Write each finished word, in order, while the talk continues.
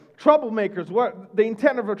Troublemakers, what the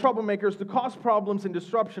intent of a troublemaker is to cause problems and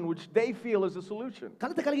disruption which they feel is a solution.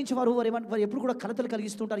 కలత కలిగించే వారు వారు ఎప్పుడు కూడా కలతలు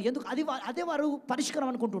కలిగిస్తుంటారు. ఎందుకు అదే వారు పరిష్కారం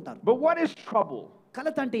అనుకుంటుంటారు. But what is trouble?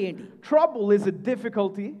 కలత అంటే ఏంటి? Trouble is a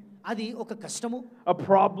difficulty, అది ఒక కష్టము, a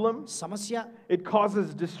problem, సమస్య. it causes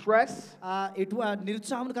distress,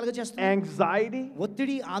 నిరుత్సాహం కలుగజేస్తుంది, anxiety,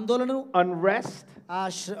 ఒత్తిడి, ఆందోళన, unrest,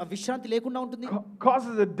 విశ్రాంతి లేకుండా ఉంటుంది,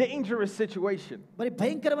 causes a dangerous situation. మరి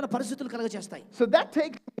భయంకరమైన పరిస్థితులు కలుగజేస్తాయి. So that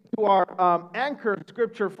takes to our anchor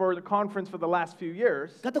scripture for the conference for the last few years.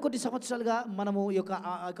 గత కొన్ని సంవత్సరాలుగా మనము ఈ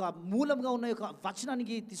యొక్క మూలంగా ఉన్న యొక్క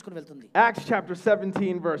వచనానికి తీసుకొని వెళ్తుంది. Acts chapter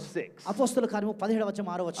 17 verse 6. అపోస్తలుల కార్యము 17వ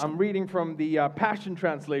అధ్యాయం 6వ వచనం. I'm reading from the Passion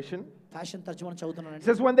translation. Fashion తర్జుమాను చదువుతున్నాను. It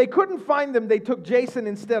says, when they couldn't find them, they took Jason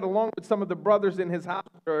instead along with some of the brothers in his house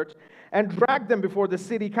church and dragged them before the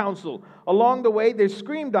city council. Along the way, they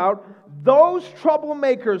screamed out, those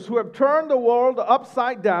troublemakers who have turned the world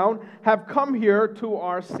upside down have come here to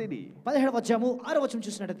our city. 17వ అధ్యాయము 6వ వచనం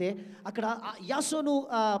చూసినట్లయితే అక్కడ యాసోను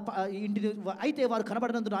ఇంటిని అయితే వారు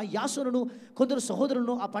కనబడనందున యాసోనును కొందరు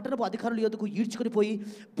సహోదరులను ఆ పట్టణపు అధికారుల యొద్దకు ఈడ్చుకొని పోయి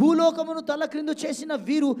భూలోకమును తలక్రిందు చేసిన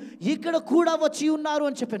వీరు ఇక్కడ కూడా వచ్చి ఉన్నారు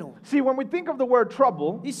అని చెప్పాను. See, when we think of the word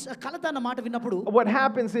trouble, కలత అన్న మాట విన్నప్పుడు what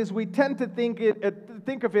happens is we tend to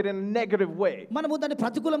think of it in a negative way. మనము దాన్ని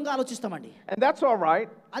ప్రతికూలంగా ఆలోచిస్తామండి. And that's all right.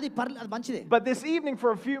 అది మంచిదే. But this evening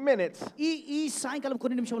for a few minutes, ఈ సాయంకాలం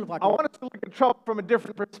కొన్ని నిమిషాల పాటు I want us to look at trouble from a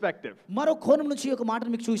different perspective. మరో కోణం నుంచి ఒక మాటను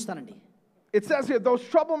మీకు చూపిస్తానండి. It says here, those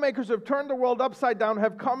troublemakers who have turned the world upside down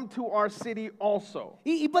have come to our city also.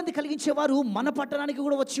 ఈ ఇబ్బంది కలిగించేవారు మన పట్టణానికి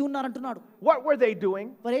కూడా వచ్చి ఉన్నారు అంటున్నాడు. What were they doing?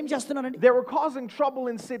 వారు ఏం చేస్తున్నారండి? They were causing trouble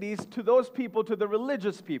in cities to those people, to the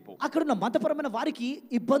religious people. అక్కడ ఉన్న మతపరమైన వారికి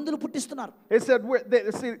ఇబ్బందులు పుట్టిస్తున్నారు. It said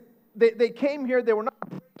they came here, they were not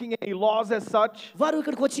breaking any laws as such. వారు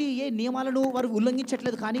ఇక్కడికి వచ్చి ఏ నియమాలను వారు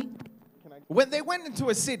ఉల్లంఘించట్లేదు, కానీ when they went into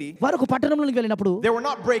a city, వారు ఒక పట్టణంలోకి వెళ్ళినప్పుడు they were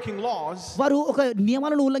not breaking laws, వారు ఒక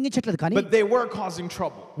నియమాలను ఉల్లంఘించట్లేదు, కానీ but they were causing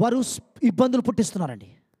trouble. వారు ఇబ్బందులు పుట్టిస్తున్నారండి.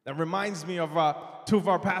 That reminds me of two of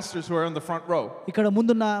our pastors who are in the front row. ఇక్కడ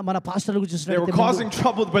ముందున్న మన పాస్టర్లు చూసినట్లయితే they were causing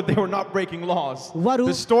trouble, but they were not breaking laws.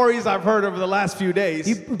 The stories I've heard over the last few days,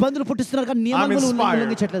 ఇబ్బందులు పుట్టిస్తున్నారు కానీ నియమాలను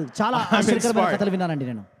ఉల్లంఘించట్లేదు. చాలా ఆశ్చర్యకరమైన కథలు విన్నానండి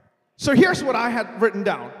నేను. So here's what I had written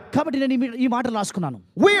down. కాబట్టి నేను ఈ మాటలు రాసుకున్నాను.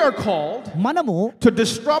 We are called మనము to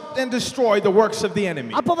disrupt and destroy the works of the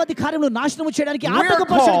enemy. అపవాది కార్యములను నాశనము చేయడానికి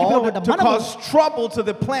ఆటంకపరచడానికి పిలువబడ్డాము. We are called to cause trouble to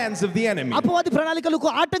the plans of the enemy. అపవాది ప్రణాళికలకు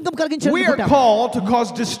ఆటంకం కలిగించడానికి we are called to cause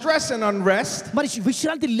distress and unrest. మరి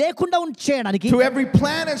విశ్రాంతి లేకుండా చేయడానికి to every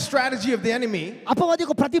plan and strategy of the enemy. అపవాది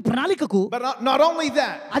యొక్క ప్రతి ప్రణాళికకు. But not only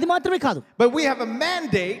that, అది మాత్రమే కాదు, but we have a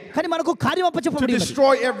mandate కానీ మనకు కార్యం అప్పచెప్పబడింది to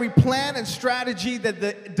destroy every plan and strategy that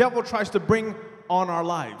the devil tries to bring on our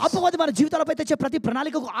lives. అపవాది మన జీవితాలపై తెచ్చే ప్రతి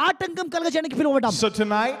ప్రణాళికకు ఆటంకం కలగజేయడానికి పిలువబడ్డాము. So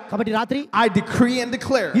tonight, కాబట్టి రాత్రి I decree and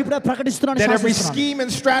declare ఇప్పుడు ప్రకటిస్తున్నాను that every scheme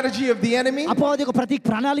and strategy of the enemy అపవాది యొక్క ప్రతి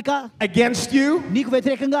ప్రణాళిక against you నీకు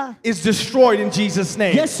వ్యతిరేకంగా is destroyed in Jesus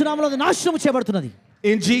name. యేసు నామములో నాశనం చేయబడుతున్నది.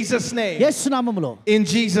 In Jesus name. యేసు నామములో. In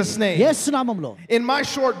Jesus name. యేసు నామములో. In my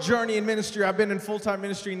short journey in ministry, I've been in full-time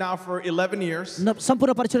ministry now for 11 years.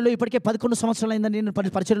 సంపూర్ణ పరిచర్యలో ఇప్పటికే 11 సంవత్సరాలు అయిందని నేను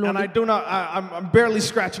పరిచర్యలో. And I'm barely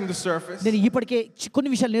scratching the surface. నేను ఇప్పటికే కొన్ని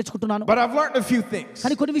విషయాలు నేర్చుకుంటున్నాను. But I've learned a few things.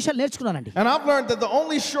 కానీ కొన్ని విషయాలు నేర్చుకున్నానండి. And I've learned that the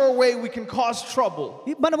only sure way we can cause trouble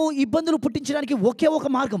మనము ఇబ్బందులు పుట్టించడానికి ఒకే ఒక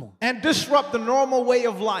మార్గము and disrupt the normal way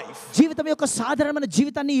of life జీవితం యొక్క సాధారణమైన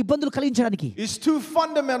జీవితాన్ని ఇబ్బందులు కలిగించడానికి is two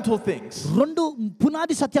fundamental things. రెండు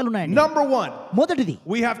పునాది సత్యాలు ఉన్నాయండి. Number one, మొదటిది,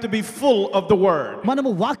 we have to be full of the word. మనము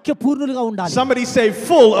వాక్య పూర్ణులుగా ఉండాలి. Somebody say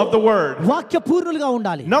full of the word. వాక్య పూర్ణులుగా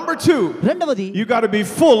ఉండాలి. Number two, రెండవది, you got to be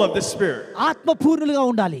full of the spirit. ఆత్మ పూర్ణులుగా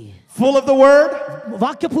ఉండాలి. Full of the word,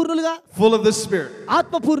 వాక్య పూర్ణులుగా, full of the spirit.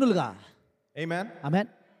 ఆత్మ పూర్ణులుగా. Amen. Amen.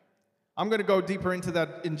 I'm going to go deeper into that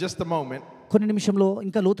in just a moment. కొన్ని నిమిషంలో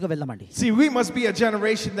ఇంకా లోతుగా వెళ్దామండి. See, we must be a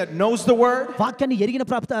generation that knows the word, వాక్యాన్ని ఎరిగిన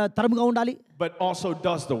తరముగా ఉండాలి, but also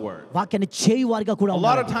does the word. వాక్యాన్ని చేయువారిగా కూడా ఉండాలి. A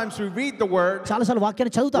lot of times we read the word, చాలాసార్లు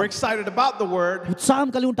వాక్యాన్ని చదువుతాం, we're excited about the word, ఉత్సాహం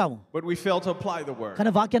కలిగి ఉంటాము, but we fail to apply the word.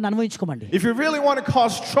 కానీ వాక్యాన్ని అన్వయించుకోమండి. If you really want to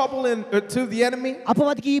cause trouble to the enemy,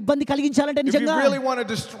 అపవాదికి ఇబ్బంది కలిగించాలంటే, నిజంగా if you really want to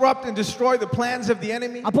disrupt and destroy the plans of the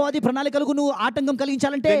enemy, అపవాది ప్రణాళికలకు నువ్వు ఆటంకం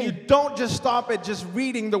కలిగించాలంటే, then you don't just stop at just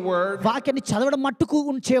reading the word, వాక్యాన్ని చదవడం మట్టుకు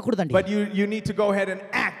చేయకూడదండి, but you need to go ahead and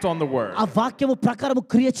act on the word. ఆ వాక్యము ప్రకారము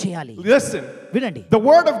క్రియ చేయాలి. Listen, వినండి, the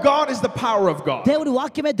word of God is the power of of God. దేవుని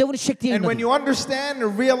వాక్యమే దేవుని శక్తి And when అయినది. you understand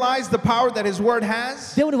and realize the power that His Word has,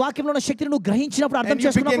 దేవుని వాక్యంలో ఉన్న శక్తిని నువ్వు గ్రహించినప్పుడు అర్థం and you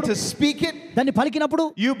begin చేసుకున్నప్పుడు to speak it, దాన్ని పలికినప్పుడు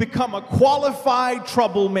you become a qualified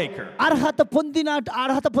troublemaker. అర్హత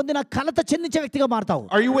పొందిన కలత చెందించే వ్యక్తిగా మారతావు.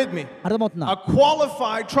 Are you with me? అర్థమవుతుందా? A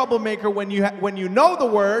qualified troublemaker when you know the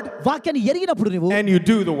Word వాక్యాన్ని ఎరిగినప్పుడు నువ్వు and you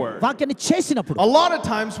do the Word. వాక్యాన్ని చేసినప్పుడు A lot of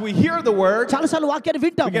times we hear the Word, చాలాసార్లు వాక్యాన్ని we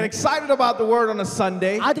వింటాము, get excited about the Word on a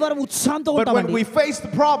Sunday, ఆదివారం ఉత్సాహంతో but when ఉంటామండి. we face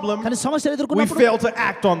the problem, కానీ సమస్యలు we ఎదుర్కొన్నప్పుడు fail to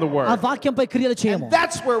act on the ఆ Word. వాక్యంపై క్రియలు చేయము. And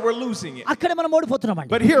that's where we're losing it. అక్కడే మనం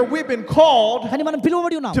ఓడిపోతున్నామండి. But here we've been called కానీ మనం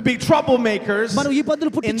పిలువబడి ఉన్నాం to be troublemakers మనం ఇబ్బందులు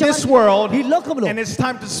in పుట్టించే this world, ఈ లోకంలో and it's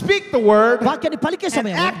time to speak the Word వాక్యాన్ని పలికే and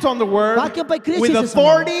సమయం, act on the Word వాక్యంపై క్రియ with చేసే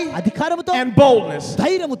authority సమయం, అధికారముతో and boldness.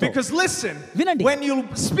 ధైర్యముతో. Because listen, వినండి. when you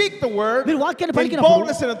speak the Word మీరు వాక్యాన్ని in పలికినప్పుడు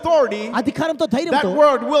boldness and authority, అధికారంతో that ధైర్యంతో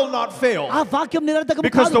Word will not fail. ఆ వాక్యం నిరర్థకము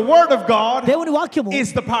Because కాదు. the Word of God దేవుని వాక్యము is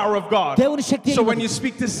the power of God. దేవుని శక్తి So when అయినది. you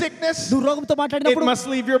speak to sickness, నువ్వు రోగంతో it మాట్లాడినప్పుడు must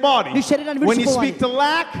leave your body. నీ శరీరాన్ని When you విడిచిపోవాలి. speak to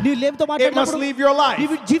lack, నీ లేమితో it must మాట్లాడినప్పుడు leave your life. నీ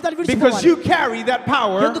జీవితాన్ని Because విడిచిపోవాలి. you carry that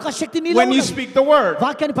power ఎందుకు ఆ శక్తి నీలో when you ఉన్నది. speak the Word.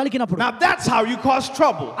 వాక్యాన్ని పలికినప్పుడు Now that's how you cause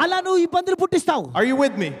trouble. అలా నువ్వు ఇబ్బందులు పుట్టిస్తావు. Are you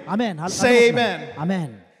with me? Amen. Say amen.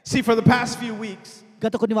 Amen. See, for the past few weeks,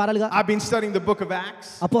 గత కొన్ని వారాలుగా I've been studying the book of Acts,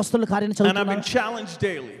 అపోస్తలుల కార్యాన్ని and I've been చదువుతున్నాను. challenged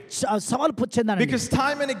daily. సవాలు చెందానండి. Because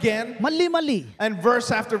time and again, మళ్ళీ and verse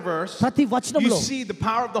after verse, ప్రతి you వచనంలో see the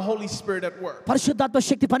power of the Holy Spirit at work. పరిశుద్ధాత్మ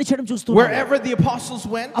శక్తి పనిచేయడం చూస్తున్నాను. Wherever the apostles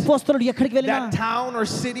went, అపోస్తలుడు ఎక్కడికి వెళ్ళినా that town or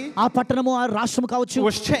city ఆ పట్టణము ఆ రాష్ట్రం కావచ్చు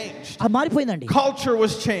was changed. అది మారిపోయిందండి. Culture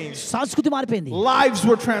was changed. సంస్కృతి మారిపోయింది. Lives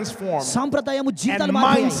were transformed. సాంప్రదాయము And జీవితాలు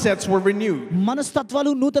మారిపోయాయి. mindsets were renewed.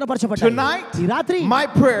 మనస్తత్వాలు నూతనపరచబడ్డాయి. Tonight, ఈ రాత్రి my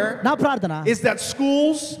prayer నా ప్రార్థన is that schools,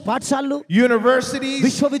 పాఠశాలలు, universities,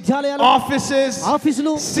 విశ్వవిద్యాలయాలు, offices,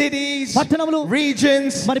 ఆఫీసులు, cities, పట్టణములు,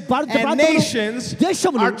 regions, మరి భారత and ప్రాంతములు, nations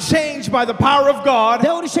దేశములు are changed by the power of God,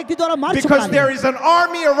 దేవుని శక్తి ద్వారా because మార్చబడాలి. there is an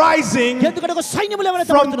army arising ఎందుకంటే ఒక సైన్యములు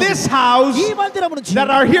ఎవరైతే from పుడుతున్నారో, this house ఈ మందిరము నుంచి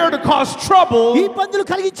that are here to cause trouble ఈ ఇబ్బందులు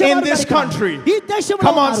కలిగించే in వారు this కనుక country. ఈ దేశంలో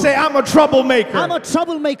Come on, ఉన్నారు. say, I'm a troublemaker. I'm a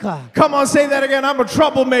troublemaker. Come on, say that again. I'm a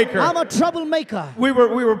troublemaker. I'm a troublemaker. We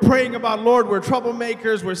were praying about, Lord, we're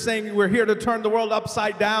troublemakers. We're saying we're here to turn the world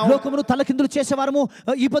upside down. లోకమును తలకిందులు చేసేవారము,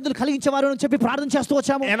 ఇబ్బందులు కలిగించేవారు అని చెప్పి ప్రార్థన చేస్తూ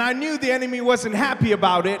వచ్చాము. And I knew the enemy wasn't happy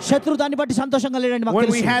about it శత్రువు దాన్ని బట్టి సంతోషంగా లేడండి మాకు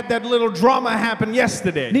when we తెలుసు. had that little drama happen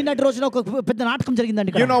yesterday. నిన్నటి రోజున ఒక పెద్ద నాటకం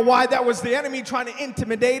జరిగిందండి You ఇక్కడ. know why? That was the enemy trying to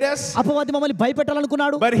intimidate us, అపవాది మమ్మల్ని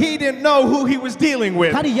భయపెట్టాలనుకున్నాడు. but he didn't know who he was dealing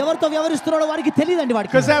with. కానీ ఎవరితో వ్యవహరిస్తున్నాడో వారికి తెలియదండి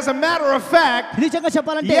వాడికి. Because as a matter of fact, నిజంగా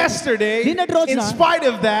చెప్పాలంటే yesterday, నిన్నటి రోజున in spite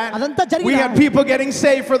of that, అదంతా జరిగినా we had people getting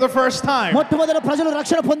saved for the first time. మొట్టమొదట ప్రజలు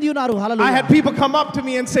రక్షణ పొంది ఉన్నారు. I hallelujah. had people come up to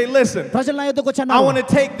me and say, listen, ప్రజలు నా యొద్దకు వచ్చి I అన్నారు, want to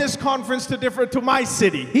take this conference to my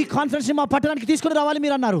city. ఈ కాన్ఫరెన్స్ ని మా పట్టణానికి తీసుకొని రావాలి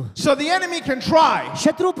మీరు అన్నారు. So the enemy can try,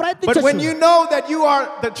 శత్రువు but when ప్రయత్నించొచ్చు. you know that you are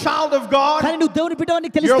the child of God, కానీ నువ్వు దేవుని బిడ్డవని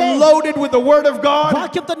తెలిస్తే, you're loaded with the word of God,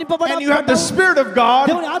 వాక్యంతో నింపబడ్డ and you have the Spirit of God,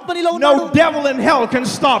 దేవుని ఆత్మ నీలో ఉన్నాడు. no devil in hell can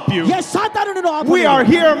stop you. ఏ సాతాను నిన్ను ఆపలేడు. We are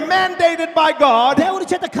here mandated by God దేవుని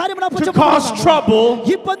చేత కార్యములు to అప్పచెప్పబడినాము. cause trouble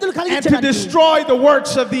ఇబ్బందులు and to కలిగించడానికి, destroy the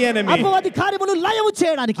works of the enemy. అపవాది కార్యములు లయము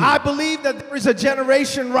చేయడానికి. I believe that there is a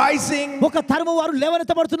generation rising, ఒక తరము వారు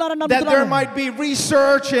లేవనెత్తబడుతున్నారని that there నమ్ముతున్నాను. might be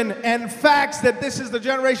research and facts that this is the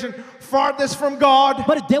generation farthest from God,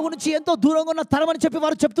 మరి దేవుని నుంచి ఎంతో దూరంగా ఉన్న తరం అని చెప్పి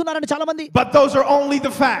వారు చెప్తున్నారని చాలా మంది. but those are only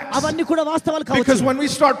the facts. అవన్నీ కూడా వాస్తవాలు Because కావచ్చు. when we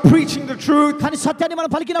start preaching the truth కానీ సత్యాన్ని మనం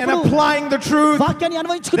and పలికినప్పుడు, applying the truth, వాక్యాన్ని then I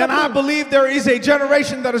అన్వయించుకున్నప్పుడు, believe there is a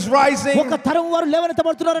generation that is rising, ఒక తరం వారు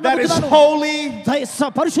లేవనెత్తబడుతున్నారని that is నమ్ముతున్నాను. holy,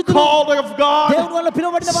 పరిశుద్ధులు, called of God, దేవుని వల్ల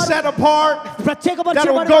పిలువబడిన వారు, set apart, that will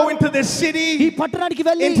ప్రత్యేకపరచబడిన go వారు, into this ఈ city, పట్టణానికి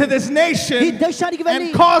వెళ్ళి, into this ఈ nation, దేశానికి వెళ్ళి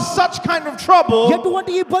and cause such kind of trouble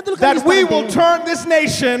ఎటువంటి ఇబ్బందులు that we will కలిగిస్తారంటే, turn this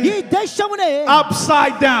nation ఈ దేశమునే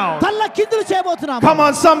upside down. తల్ల కిందులు చేయబోతున్నాము. Come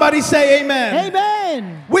on, somebody say amen. Amen.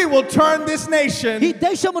 We will turn this ఈ nation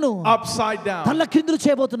దేశమును upside down. తల్ల కిందులు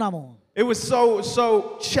చేయబోతున్నాము. It was so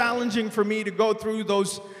challenging for me to go through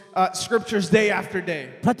those scriptures day after day.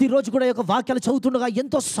 ప్రతిరోజు కూడా ఈ యొక్క వాక్యాలు చదువుతుండగా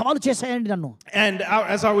ఎంతో సవాలు చేశాయండి నన్ను. And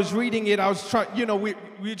as I was reading it, I was trying,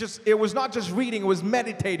 it was not just reading, it was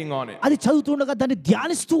meditating on it. అది చదువుతుండగా దాన్ని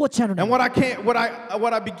ధ్యానిస్తూ వచ్చాను. And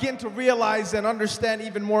what I begin to realize and understand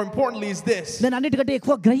even more importantly is this. నేను అన్నిటికంటే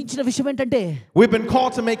ఎక్కువ గ్రహించిన విషయం ఏంటంటే, We've been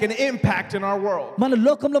called to make an impact in our world. మన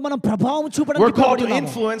లోకంలో మనం ప్రభావం We're చూపడానికి called to ఉన్నాము.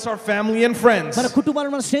 influence our family and friends. మన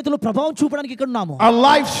కుటుంబాలను, మన స్నేహితులు ప్రభావం చూపడానికి ఇక్కడ ఉన్నాము. Our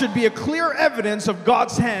life should be a clear evidence of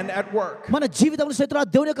God's hand hand at work. మన జీవితంలో స్నేహితులారా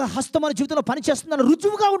దేవుని యొక్క హస్తం మన జీవితంలో పనిచేస్తుందని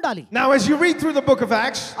రుజువుగా ఉండాలి. Now as you read through the book of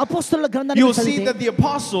Acts, అపోస్తలుల గ్రంథాన్ని you'll see that the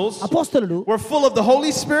apostles అపోస్తలులు were full of the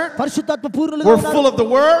Holy Spirit, పరిశుద్ధాత్మ పూర్ణులుగా were ఉన్నారు, full of the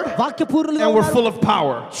word, వాక్య పూర్ణులుగా and were ఉన్నారు, full of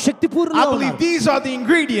power. Shakti I పూర్ణులుగా believe ఉన్నారు. these are the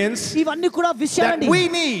ingredients ఇవన్నీ కూడా that విషయాలండి we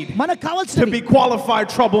need మనకు to కావాల్సినవి be qualified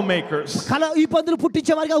troublemakers. ఈ పందులు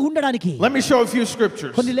పుట్టించే వారిగా ఉండడానికి. Let me show a few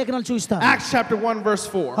scriptures. కొన్ని లేఖనాలు చూపిస్తాను. Acts chapter 1 verse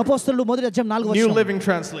 4. అపోస్తలులు మొదటి అధ్యాయం 4వ New వచనం. Living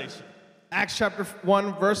Translation. Acts chapter 1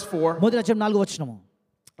 verse 4 మొదటి అధ్యాయం 4వ వచనము.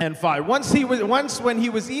 and 5. Once when he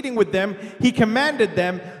was eating with them, he commanded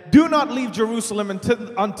them, "Do not leave Jerusalem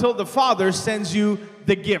until the Father sends you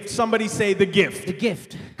the gift." Somebody say the gift. The gift.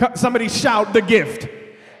 Somebody shout the gift.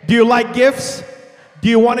 Do you like gifts? Do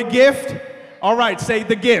you want a gift? All right, say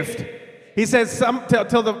the gift. He says,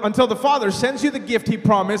 until the Father sends you the gift he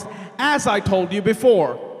promised, as I told you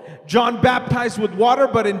before. John baptized with water,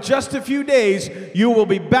 but in just a few days you will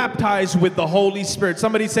be baptized with the Holy Spirit.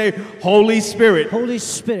 Somebody say Holy Spirit. Holy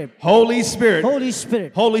Spirit. Holy Spirit. Holy Spirit.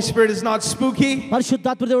 Holy Spirit is not spooky.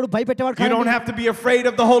 పరిశుద్ధాత్మ దేవుడు భయపెట్టేవాడు కాదు. You don't have to be afraid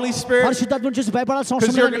of the Holy Spirit. పరిశుద్ధాత్మను చూసి భయపడాల్సిన అవసరం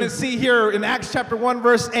Because you're going లేదు. to see here in Acts chapter 1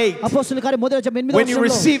 verse 8. అపోస్తలుల కార్యం మొదటి అధ్యాయం 8వ When you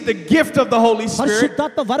వచనంలో receive the gift of the Holy Spirit,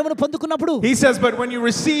 పరిశుద్ధాత్మ వరమును పొందుకున్నప్పుడు he says,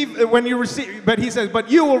 but he says, but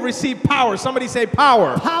you will receive power. Somebody say power.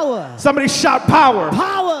 power. Somebody shout power.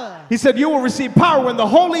 Power. He said, you will receive power when the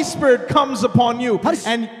Holy Spirit comes upon you.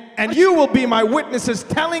 And you will be my witnesses,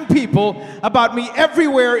 telling people about me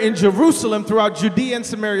everywhere in Jerusalem, throughout Judea and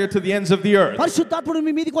Samaria, to the ends of the earth. పరిశుద్ధాత్ముడు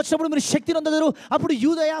మీ మీదకి వచ్చినప్పుడు మీరు శక్తిని పొందుతారు. అప్పుడు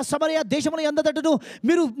యూదయ సమరయ దేశముల యందటను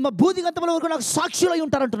మీరు భూదిగంతముల వరకు నాకు సాక్షులై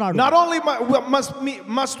ఉంటారంటున్నాడు. Not only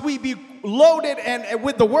must we be loaded and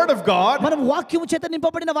with the word of God, మనం వాక్యము చేత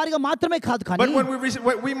నింపబడిన వారిగా మాత్రమే కాదు కానీ but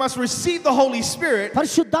when we must receive the Holy Spirit,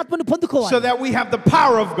 పరిశుద్ధాత్మను పొందుకోవాలి. so that we have the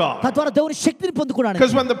power of God. తద్వారా దేవుని శక్తిని పొందుకోవడానికి.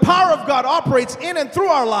 Because when the power of God operates in and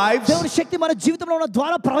through our lives, దేవుని శక్తి మన జీవితంలో ఉన్న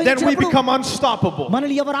ద్వారా then we ప్రవహించినప్పుడు become unstoppable.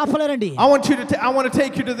 మనల్ని ఎవరు ఆపలేరండి. I want to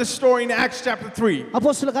take you to this story in Acts chapter 3.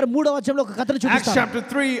 అపోస్తలుల కార్యం 3వ అధ్యాయంలో ఒక కథను Acts చూపిస్తాను. chapter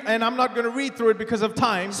 3, and I'm not going to read through it because of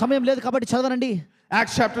time. సమయం లేదు కాబట్టి చదవనండి.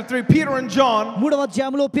 Acts chapter 3, Peter and John. 3వ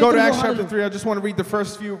అధ్యాయంలో Go to Acts chapter 3. I just want to read the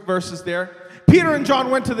first few verses there. Peter and John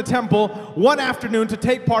went to the temple one afternoon to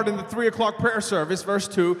take part in the 3 o'clock prayer service. Verse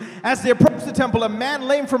 2. As they approached the temple, a man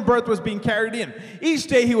lame from birth was being carried in. Each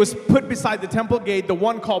day he was put beside the temple gate, the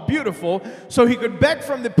one called Beautiful, so he could beg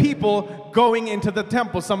from the people going into the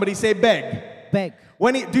temple. Somebody say beg. beg.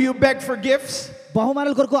 Do you beg for gifts?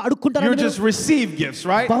 బహుమానాల కొరకు అడుక్కుంటారా? You just receive gifts,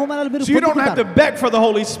 right? బహుమానాలు మీరు So you don't have to beg for the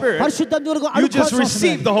Holy Spirit. You just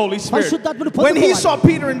receive the Holy Spirit. When he saw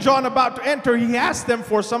Peter and John about to enter, he asked them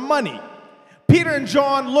for some money. Peter and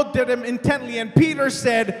John looked at him intently, and Peter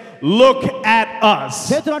said, "Look at us."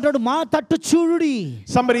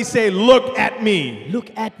 Somebody say, "Look at me." Look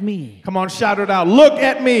at me. Come on, shout it out. Look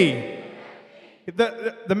at me.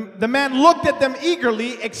 The man looked at them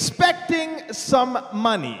eagerly, expecting some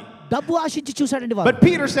money. డబ్బు ఆశించి చూశాడండి వాడు. But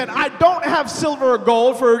Peter said, "I don't have silver or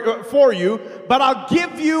gold for you, but I'll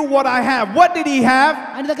give you what I have." What did he have?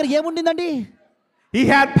 ఆయన దగ్గర ఏముండిందండి? He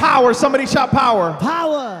had power. Somebody shout power.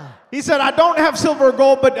 Power. He said, "I don't have silver or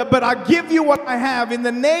gold, but I'll give you what I have. In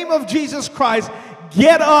the name of Jesus Christ,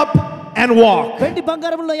 get up and walk." వెండి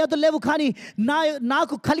బంగారములు నా యొద్ద లేవు కానీ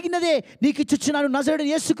నాకు కలిగినదే నీకు ఇచ్చుచున్నాను. నజరేయుడైన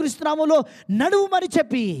యేసుక్రీస్తు నామములో నడువుమని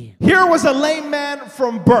చెప్పి. Here was a lame man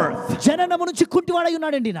from birth. జననము నుంచి కుంటివాడై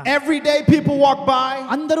ఉన్నాడండి. Every day people walk by.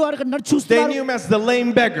 అందరూ అక్కడ నడిచి They చూస్తున్నారు. knew him as the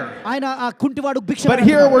lame beggar. ఆయన ఆ కుంటివాడు భిక్ష. But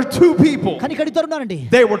here were two people. కానీ ఇక్కడ ఇద్దరు ఉన్నారండి.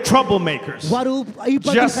 They were troublemakers. వారు ఈ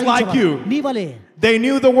పని Just like you. నీవలే. They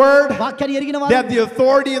knew the word. వాక్యాన్ని ఎరిగిన వారు. They had the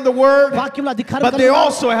authority in the word. వాక్యంలో అధికారం But they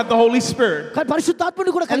also had the Holy Spirit. కానీ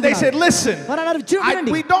పరిశుద్ధాత్ముడు కూడా And they said, "Listen, వారు అన్నారు,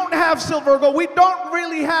 చూడండి. we don't have silver or gold. We don't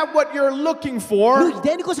really have what you're looking for. నువ్వు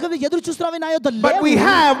దేనికోసం ఎదురు చూస్తున్నావు నా యొద్ద లేవు. But we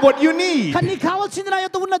have what you need. కానీ నీకు కావాల్సింది నా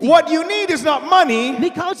యొద్ద ఉన్నది. What you need is not money.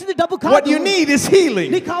 నీకు కావాల్సింది డబ్బు కాదు. What you need is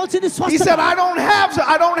healing." నీకు కావాల్సింది స్వస్థత. He said, I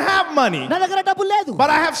don't have money. నా దగ్గర డబ్బు లేదు.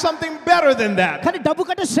 But I have something better than that. కానీ డబ్బు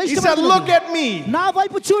కంటే He శ్రేష్టమైనది. said, "Look at me." నా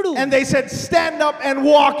వైపు చూడు. And they said, "Stand up and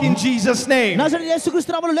walk in Jesus' name." నజరేయుడైన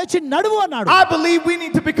యేసుక్రీస్తు నామములో లేచి నడువు అన్నాడు. I believe we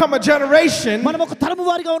need to become a generation మనం ఒక తరము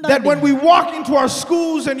వారిగా ఉండాలి. that when we walk into our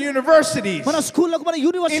schools and universities, మన స్కూళ్ళకు మన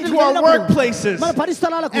యూనివర్సిటీలకు into our workplaces, మన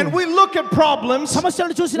పరిస్థలాలకు and we look at problems,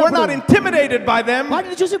 సమస్యలను we're చూసినప్పుడు not intimidated by them,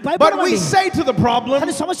 వాటిని చూసి but we భయపడమండి. say to the problem,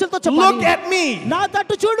 కానీ సమస్యలతో చెప్పాలి. "Look at me." నా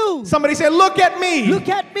తట్టు చూడు. Somebody say, "Look at me." Look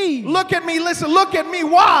at me. Look at me. Listen, look at me.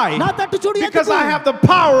 Why? నా తట్టు చూడు. Because ఎందుకు? I have the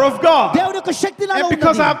power of God. దేవుని యొక్క శక్తి నాలో And ఉన్నది.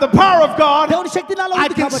 because I have the power of God, దేవుని శక్తి నాలో I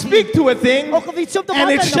ఉంది can కాబట్టి speak to a thing ఒక విషయంతో and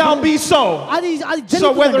it shall be so. అది So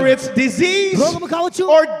whether జరుగుతుందండి. it's disease రోగము కావచ్చు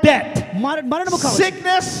or debt, మరణము కావచ్చు,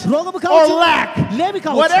 sickness, రోగము or కావచ్చు, lack. లేమి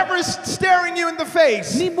కావచ్చు, Whatever is staring you in the face,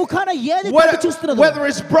 నీ ముఖాన ఏది తగ్గి చూస్తున్నదో, whether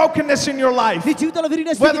it's brokenness in your life, నీ జీవితంలో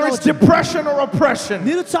విరిగిన స్థితి whether it's కావచ్చు, depression or oppression,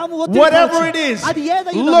 నిరుత్సాహం, ఒత్తిడి whatever కావచ్చు, it is, అది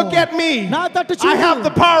ఏదై ఉన్నదో, look at me. నా తట్టు I చూడు, have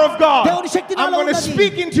the power of God. దేవుని శక్తి I'm నాలో going to ఉన్నది,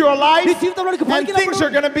 speak into your life, నీ జీవితంలోనికి and పలికినప్పుడు things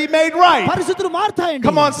are going to be made right. పరిస్థితులు మారుతాయండి.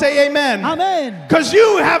 Come on, say amen. Amen. Because you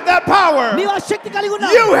have that power. నీవు ఆ శక్తి కలిగి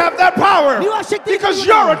ఉన్నావు. You have that power. నీవు ఆ శక్తిని Because కలిగి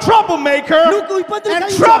you're a ఉన్నావు. troublemaker. నువ్వు ఇబ్బందులు And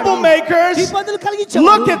కలిగించేవాడు. troublemakers ఇబ్బందులు కలిగించేవాడు.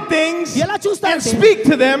 look at things ఎలా చూస్తారంటే, and speak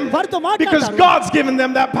to them వారితో because మాట్లాడతారు. God's given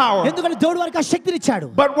them that power. ఎందుకంటే దేవుడు వారికి ఆ శక్తిని ఇచ్చాడు.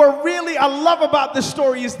 But what really I love about this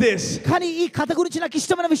story is this. కానీ ఈ కథ గురించి నాకు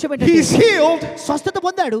ఇష్టమైన విషయం ఏంటంటే, He's healed స్వస్థత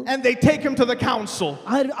పొందాడు. and they take him to the council.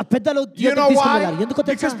 ఆ పెద్దలు You know why? ఎందుకో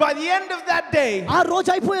తెలుసా? Because by the end of that day, ఆ రోజు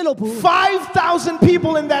అయిపోయే లోపు 5,000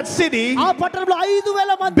 people in that city ఆ పట్టణంలో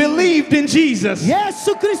 5,000 మంది believed in Jesus.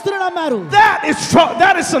 యేసుక్రీస్తును నమ్మారు.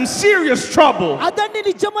 That is some serious trouble. అదండి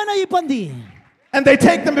నిజమైన ఇబ్బంది. And they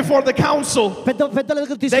take them before the council. పెద్దల దగ్గర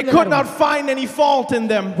They తీసుకెళ్లారు. could not find any fault in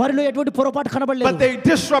them, వారిలో ఎటువంటి పొరపాటు కనబడలేదు. but they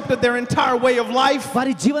disrupted their entire way of life.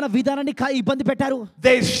 వారి జీవన విధానాన్ని ఇబ్బంది పెట్టారు.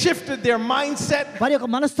 They shifted their mindset. వారి యొక్క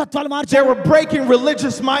మనస్తత్వాలు They మార్చారు. were breaking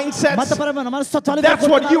religious mindsets. మతపరమైన మనస్తత్వాలు That's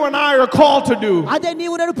what you and I are called to do. అదే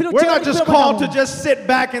నీవు నేను We're not just called to just sit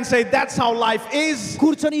back and say that's how life is.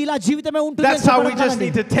 కూర్చొని ఇలా జీవితమే ఉంటుంది. That's how we just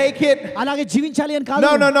need to take it. అలాగే జీవించాలి అని కాదు.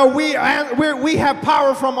 No. We have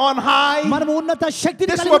power from on high. మనము ఉన్నత శక్తిని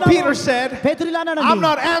This is కలిగి what ఉన్నాము. Peter said. పేతురు ఇలా అన్నాడు. I'm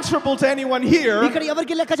not answerable to anyone here. ఇక్కడ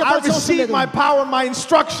ఎవరికి లెక్క I చెప్పాల్సిన అవసరం receive లేదు. my power, my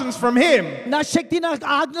instructions from him. నా శక్తి నా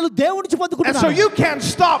ఆజ్ఞలు దేవుడి నుంచి And so పొందుకుంటున్నాను. you can't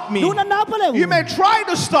stop me. నువ్వు నన్ను ఆపలేవు. You may try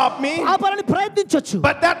to stop me, ఆపాలని ప్రయత్నించొచ్చు.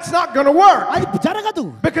 but that's not going to work. అది జరగదు.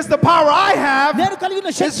 Because the power I have నేను కలిగిన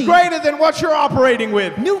is Shakti greater than what you're operating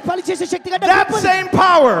with. నువ్వు పని చేసే శక్తి కంటే That గొప్పది. same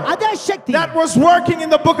power అదే శక్తి that was working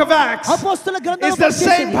in the book of Acts అపోస్తల గ్రంథంలో is the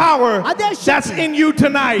same పనిచేసేది. power అదే that's శక్తి in you ఈ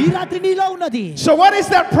tonight. రాత్రి నీలో ఉన్నది. So what is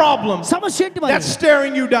that problem సమస్య ఏంటి మరి? that's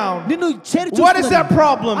staring you down? నిన్ను చేరి What is చూస్తున్నది. that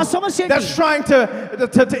problem ఆ సమస్య ఏంటి? that's trying to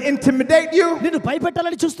intimidate you, నిన్ను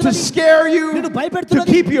భయపెట్టాలని to చూస్తున్నది. scare you, నిన్ను to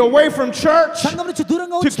భయపెడుతున్నది. keep you away from church, సంఘం నుంచి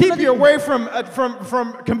దూరంగా to keep ఉంచుతున్నది. you away from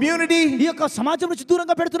community, ఈ యొక్క సమాజం నుంచి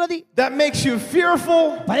దూరంగా పెడుతున్నది. that makes you fearful?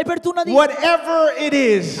 భయపెడుతున్నది. Whatever it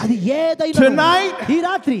is, అది ఏదైనా tonight, ఈ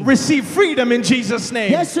రాత్రి receive freedom in Jesus'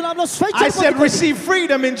 name. యేసు నామములో I స్వేచ్ఛను said పొందుకోండి. receive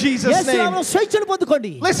freedom in Jesus' Yesu name. నామములో స్వేచ్ఛను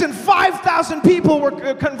పొందుకోండి. Listen, 5,000 people were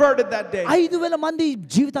converted that day. 5,000 మంది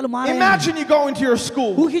జీవితాలు మారాయి. Imagine you go into your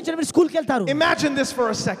school. ఊహించండి, మీరు స్కూల్కి వెళ్తారు. Imagine this for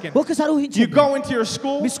a second. ఒకసారి You ఊహించండి, go into your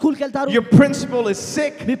school, మీ స్కూల్కి వెళ్తారు. your principal is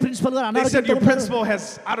sick. మీ ప్రిన్సిపల్ గారు They said అనారోగ్యంతో your ఉన్నారు. principal has,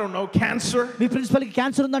 I don't know, cancer. మీ ప్రిన్సిపల్ కి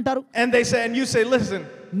క్యాన్సర్ ఉందంటారు. And they say, and you say, listen,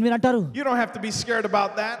 మీరు అంటారు you don't have to be scared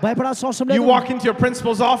about that. భయపడాల్సిన అవసరం You లేదు. walk into your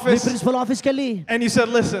principal's మీ office ప్రిన్సిపల్ ఆఫీస్కి వెళ్ళి and you said,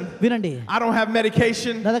 listen, వినండి, I don't have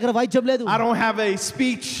medication. నా దగ్గర వైద్యం లేదు, I don't have a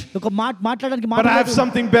speech, ఒక మాట్లాడడానికి but మాట I have లేదు,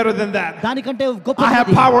 something better than that. దానికంటే గొప్ప I have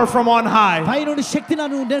power from on high. పై నుండి శక్తి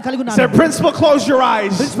నేను కలిగి ఉన్నాను. Said, principal, close your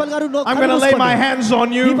eyes. Principal గారు I'm going to lay my hands on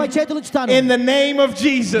మీపై you. చేతులు ఉంచుతాను. In the name of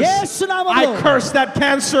Jesus, యేసు నామములో I curse that ఆ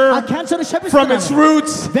cancer క్యాన్సర్ from its శపిస్తున్నాను.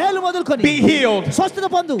 roots. వేలు మొదలుకొని Be healed. స్వస్థత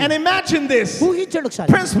పొందు. And imagine this. ఊహించండి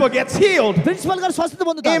ఒకసారి, Principal gets healed. ప్రిన్సిపల్ గారు స్వస్థత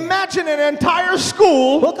పొందుతారు. Imagine an entire school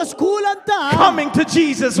ఒక స్కూల్ అంతా coming to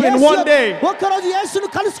Jesus in యేసు one day. ఒక్క రోజు యేసును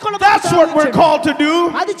కలుసుకోవడం. That's what we're called to do.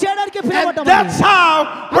 అది చేయడానికి And పిలువబడ్డాము. that's how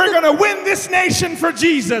we're going to win this nation for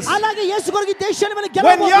Jesus. అలాగే యేసు కొరకు ఈ దేశాన్ని మనం When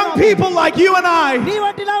గెలవబోతున్నాము. young people like you and I నీ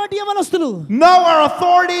వంటి నా వంటి యవనస్తులు know our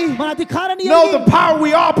authority, మన అధికారాన్ని know ఎరిగి, the power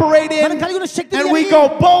we operate మనం in, కలిగి ఉన్న శక్తిని and we ఎరిగి, go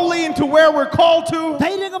boldly into where we're called to,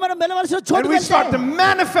 ధైర్యంగా మనం వెళ్ళవలసిన and చోటుకి we start to వెళ్తే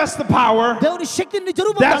manifest the power, దేవుని శక్తిని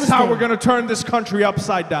that's how we're going to turn this country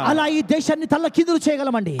upside down. అలా ఈ దేశాన్ని తల్లకిందులు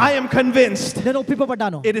చేయగలమండి. I am convinced నేను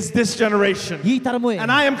ఒప్పింపబడ్డాను. it is this generation. ఈ తరమే.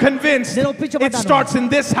 And I am convinced నేను it ఒప్పించబడ్డాను. starts in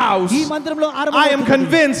this house. ఈ మందిరంలో I am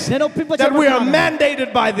convinced నేను that we are ఒప్పింపబడ్డాను.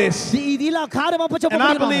 mandated by this. ఇది ఇలా కార్యం And I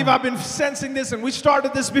అప్పచెప్పబడినాను. believe I've been sensing this, and we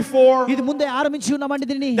started this before, ఇది ముందే ఆరంభించి ఉన్నామండి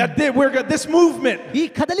దీనిని. that this movement, ఈ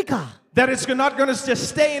కదలిక that it's not going to just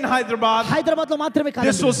stay in Hyderabad. Hyderabad లో మాత్రమే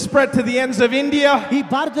This కాదు, will spread to the ends of India ఈ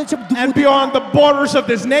భారతదేశం and beyond the borders of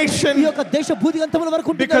this ఈ nation, యొక్క దేశ భూదిగంతముల వరకు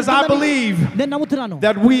ఉంటుంది. because I believe నేను నమ్ముతున్నాను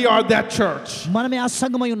that we are that church. మనమే ఆ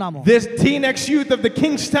సంఘమై ఉన్నాము. This Teenage youth of the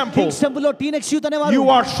King's Temple, King's Temple లో టీనెక్స్ యూత్ అనేవారు, you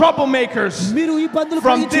are troublemakers మీరు ఈ బంధులు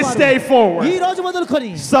from this day forward. ఈ రోజు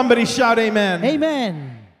మొదలుకొని. Somebody shout amen. ఆమేన్.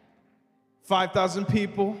 5,000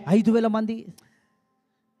 people, 5,000 మంది.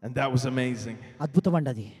 and that was amazing. అద్భుతం అండి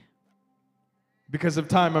అది. Because of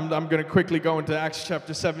time, I'm going to quickly go into Acts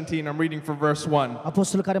chapter 17. I'm reading from verse 1.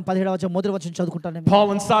 అపోస్తలుల కార్యం 17వ అధ్యాయం మొదటి వచనం చదువుకుంటాను. Paul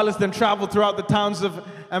and Silas then traveled throughout the towns of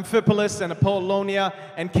Amphipolis and Apollonia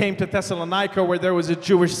and came to Thessalonica, where there was a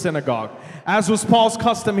Jewish synagogue. As was Paul's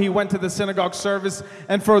custom, he went to the synagogue service,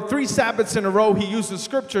 and for 3 Sabbaths in a row, he used the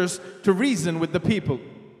scriptures to reason with the people.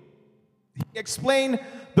 He explained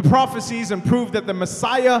the prophecies and proved that the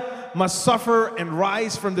Messiah must suffer and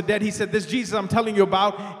rise from the dead. He said, this Jesus I'm telling you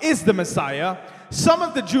about is the Messiah. Some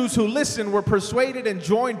of the Jews who listened were persuaded and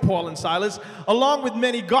joined Paul and Silas, along with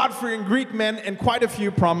many God-fearing Greek men and quite a few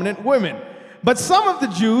prominent women. But some of the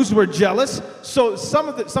Jews were jealous. So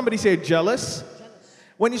somebody say jealous.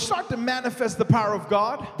 When you start to manifest the power of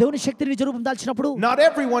God, దేవుని శక్తిని నిజ రూపం దాల్చినప్పుడు not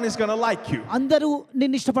everyone is going to like you. అందరూ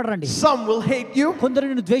నిన్ను ఇష్టపడరండి. Some will hate you, కొందరు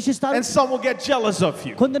నిన్ను ద్వేషిస్తారు, and some will get jealous of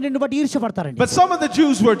you. కొందరు నిన్ను బట్టి ఈర్ష్యపడతారండి. But some of the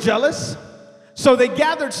Jews were jealous, so they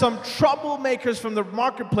gathered some troublemakers from the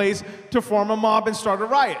marketplace to form a mob and start a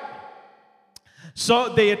riot. So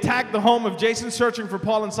they attacked the home of Jason, searching for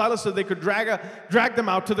Paul and Silas so they could drag them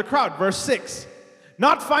out to the crowd. Verse 6.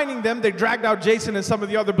 Not finding them, they dragged out Jason and some of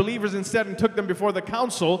the other believers instead and took them before the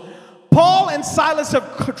council. Paul and Silas have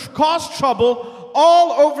caused trouble all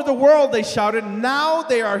over the world, they shouted. Now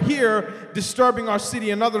they are here disturbing our city.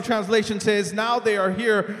 Another translation says, now they are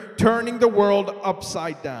here turning the world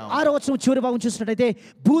upside down. 6వ వచనం చివరి భాగం చూసినట్లయితే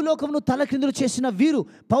భూలోకమును తలక్రిందులు చేసిన వీరు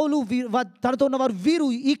పౌలు తనతో ఉన్నవారు వీరు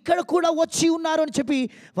ఇక్కడ కూడా వచ్చి ఉన్నారు అని చెప్పి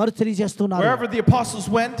వారు తెలియజేస్తున్నారు. Wherever the apostles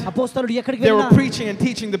went, అపోస్తలులు ఎక్కడికి they వెళ్ళినా were preaching and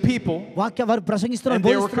teaching the people, వాక్య వారు ప్రసంగిస్తున్నారు, and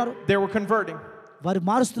బోధిస్తున్నారు, they were converting. వారు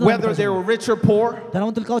మారుస్తున్నారు. Whether they were rich or poor,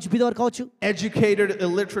 ధనవంతులు కావచ్చు, బీదవారు కావచ్చు, educated,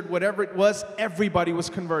 illiterate, whatever it was, everybody was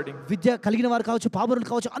converting. విద్య కలిగిన వారు కావచ్చు, పామరులు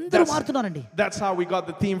కావచ్చు, అందరూ మారుతున్నారండి. That's how we got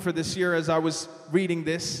the theme for this year as I was reading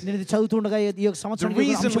this. నేను ఇది చదువుతుండగా ఈ సంవత్సరం The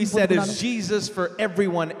reason we said is Jesus for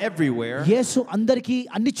everyone everywhere. యేసు అందరికీ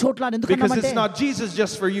అన్ని చోట్ల అని ఎందుకు Because అన్నామంటే it's not Jesus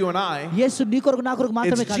just for you and I. యేసు నీ కొరకు నా కొరకు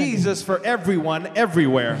మాత్రమే It's కాదు. Jesus for everyone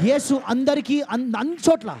everywhere. యేసు అందరికీ అన్ని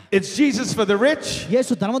చోట్ల. It's Jesus for the rich.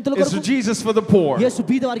 యేసు ధనవంతుల It's కొరకు. Jesus for the poor. Yesu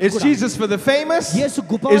బీదవారికి It's Jesus for the famous.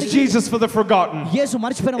 It's Jesus for the forgotten. యేసు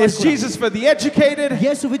మర్చిపోయిన వారికి. It's Jesus for the educated.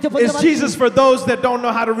 యేసు విద్య పొందిన It's వారికి. Jesus for those that don't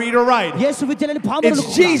know how to read or write. యేసు విద్య లేని పామరులకు.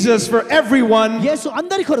 It's Jesus for everyone. యేసు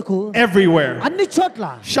అందరి కొరకు. Everywhere. అన్ని చోట్ల.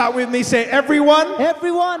 Shout with me, say everyone.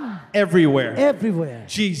 Everyone. Everywhere. Everywhere.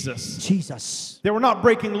 Jesus. Jesus. They were not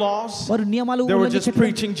breaking laws. వారు నియమాలు They were ఉల్లంఘించి just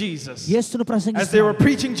preaching Jesus. యేసును ప్రసంగిస్తున్నారు. As they were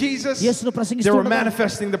preaching Jesus, యేసును they ప్రసంగిస్తూ were ఉండగా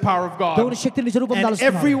manifesting the power of God. దేవుని శక్తిని నిజ రూపం And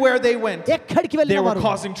దాల్చుతున్నారు. everywhere they went, ఎక్కడికి they వెళ్ళిన were వారు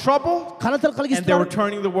causing trouble, కలతలు and they were కలిగిస్తున్నారు.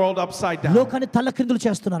 turning the world upside down. లోకాన్ని తలక్రిందులు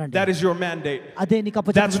చేస్తున్నారండి. That is your mandate. అదే నీకు That's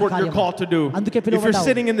అప్పగించిన what you're కార్యం. called to do. అందుకే If you're పిలువబడ్డావు.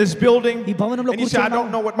 sitting in this building ఈ భవనంలో and you say, I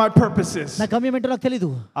don't know what my purpose is, నా గమ్యం ఏంటో నాకు తెలీదు.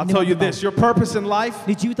 I'll tell you this, your purpose in life,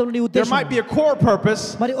 నీ జీవితంలో నీ there ఉద్దేశం might be a core purpose,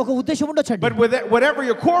 మరి ఒక ఉద్దేశం ఉండొచ్చండి. but with whatever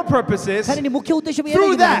your core purpose is, కానీ నీ ముఖ్య ఉద్దేశం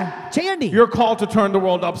through ఏదైనా that, చేయండి. you're called to turn the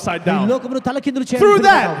world upside ఈ down. లోకమును తలకిందులు చేయండి. Through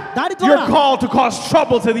దాని that, ద్వారా you're called to cause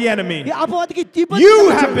trouble to the enemy. ఈ అపవాదికి ఇబ్బంది You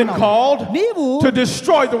కలుగజేస్తున్నావు. have been called నీవు to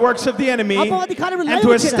destroy the works of the enemy అపవాది కార్యములు and to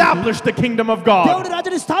లయము చేయడానికి, establish the kingdom of God. దేవుని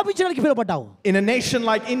రాజ్యాన్ని స్థాపించడానికి పిలువబడ్డావు. In a nation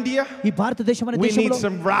like India, ఈ భారతదేశం అనే we need దేశంలో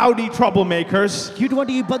some rowdy troublemakers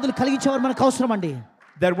ఇటువంటి ఇబ్బందులు కలిగించేవారు మనకు అవసరం అండి.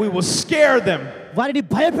 that we will scare them, వారిని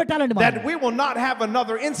భయపెట్టాలండి. that we will not have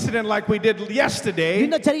another incident like we did yesterday,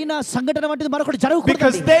 నిన్న జరిగిన సంఘటన వంటిది మరొకటి because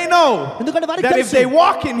జరగకూడదు. they know ఎందుకంటే వారికి that if తెలుసు they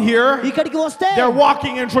walk in here, ఇక్కడికి వస్తే they're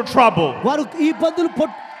walking into trouble. వారు ఈ ఇబ్బందులు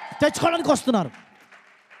తెచ్చుకోవడానికి వస్తున్నారు.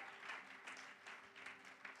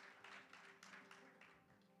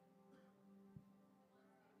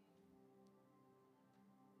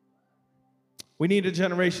 We need a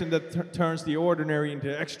generation that turns the ordinary into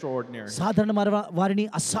extraordinary, సాధారణ వారిని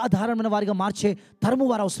అసాధారణమైన వారిగా మార్చే తరము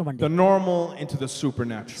వారు అవసరం అండి. the normal into the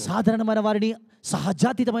supernatural. సాధారణమైన వారిని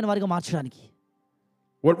సహజాతీతమైన వారిగా మార్చడానికి.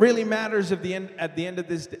 What really matters at the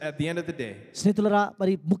end of the day స్నేహితులరా,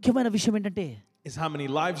 మరి ముఖ్యమైన విషయం ఏంటంటే is how many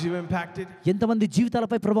lives you've impacted, ఎంతమంది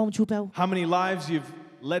జీవితాలపై ప్రభావం చూపావు, how many lives you've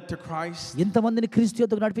led to Christ, ఎంతమందిని క్రీస్తు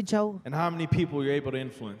యొద్దకు నడిపించావు, and how many people you're able to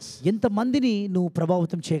influence. ఎంతమందిని నువ్వు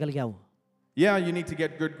ప్రభావితం చేయగలిగావు. Yeah, you need to get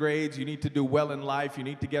good grades, you need to do well in life, you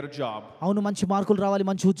need to get a job. అవును, మంచి మార్కులు రావాలి,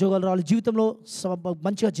 మంచి ఉద్యోగాలు రావాలి, జీవితంలో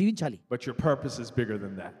మంచిగా జీవించాలి. But your purpose is bigger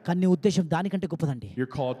than that. కానీ నీ ఉద్దేశం దానికంటే గొప్పదండి.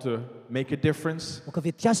 You're called to make a difference. ఒక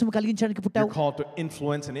వ్యత్యాసం కలిగించడానికి పుట్టావు. You're called to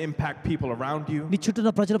influence and impact people around you. నీ చుట్టూ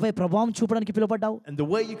ఉన్న ప్రజలపై ప్రభావం చూపడానికి పిలువబడ్డావు. And the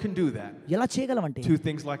way you can do that, ఎలా చేయగలవంటే 2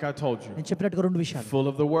 things like I told you. నేను చెప్పినట్టుగా 2 విషయాలు. Full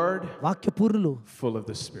of the word, వాక్య పూర్ణులు, full of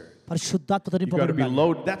the spirit. పరిశుద్ధాత్మతో You got to be నింపబడాలి.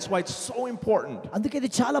 loaded. That's why it's so important. అందుకే ఇది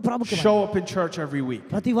చాలా ప్రాముఖ్యం. Show up in church every week.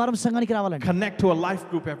 ప్రతి వారం సంఘానికి రావాలండి. Connect to a life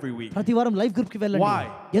group every week. ప్రతి వారం లైఫ్ గ్రూప్ కి వెళ్ళండి. Why?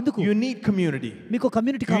 ఎందుకు? You need community. మీకు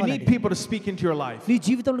కమ్యూనిటీ You need కావాలండి. people to speak into your life. నీ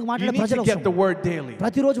జీవితంలో You మాట్లాడే need ప్రజలు to get the అవసరం. word daily.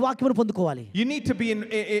 ప్రతిరోజు వాక్యమును పొందుకోవాలి. You need to be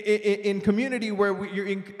in community where you're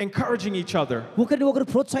encouraging each other. ఒకరిని ఒకరు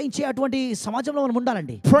ప్రోత్సహించే అటువంటి సమాజంలో మనం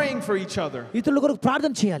ఉండాలండి. Praying for each other. ఇతరుల కొరకు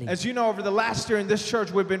ప్రార్థన చేయాలి. As you know, over the last year in this church,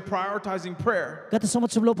 we've been prioritizing prayer. గత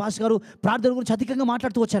సంవత్సరంలో పాస్టర్ గారు ప్రార్థన గురించి అధికంగా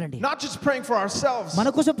మాట్లాడుతూ వచ్చారండి. Not just praying for ourselves, మన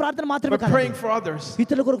కోసం ప్రార్థన మాత్రమే but కాదు, praying for others.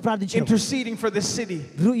 ఇతరుల కొరకు ప్రార్థించడం, Interceding for this city.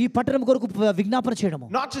 ఈ పట్టణం కొరకు విజ్ఞాపన చేయడము.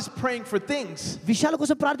 Not just praying for things. విషయాల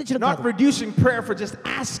కోసం ప్రార్థించడం Not కాదు. reducing prayer for just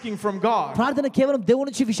asking from God. ప్రార్థన కేవలం దేవుని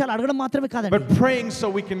నుంచి విషయాలు అడగడం మాత్రమే కాదండి. But praying so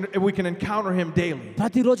we can encounter Him daily.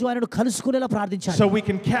 ప్రతిరోజు ఆయనను కలుసుకునేలా ప్రార్థించాలి. So we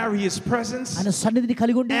can carry His presence ఆయన సన్నిధిని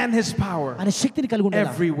కలిగి ఉండి and His power ఆయన శక్తిని కలిగి ఉండాలి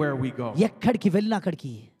everywhere we go. ఎక్కడికి వెళ్ళినా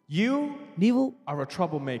అక్కడికి. నీవు are a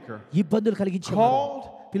troublemaker. ఇబ్బందులు కలిగించే Called to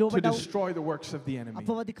పిలువబడ్డావు destroy the works of the enemy.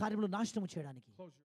 అపవాది కార్యములు నాశనం చేయడానికి.